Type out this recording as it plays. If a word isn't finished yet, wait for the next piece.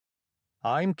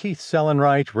I'm Keith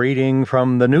Sellenwright reading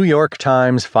from the New York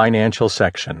Times financial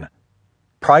section.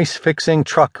 Price-fixing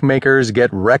truck makers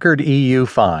get record EU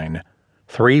fine,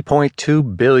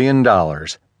 $3.2 billion,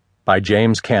 by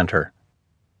James Kanter.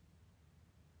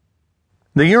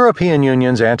 The European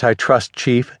Union's antitrust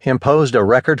chief imposed a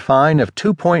record fine of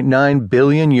 2.9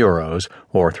 billion euros,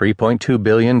 or $3.2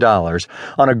 billion,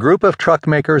 on a group of truck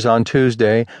makers on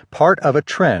Tuesday, part of a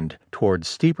trend towards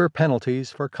steeper penalties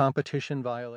for competition violations.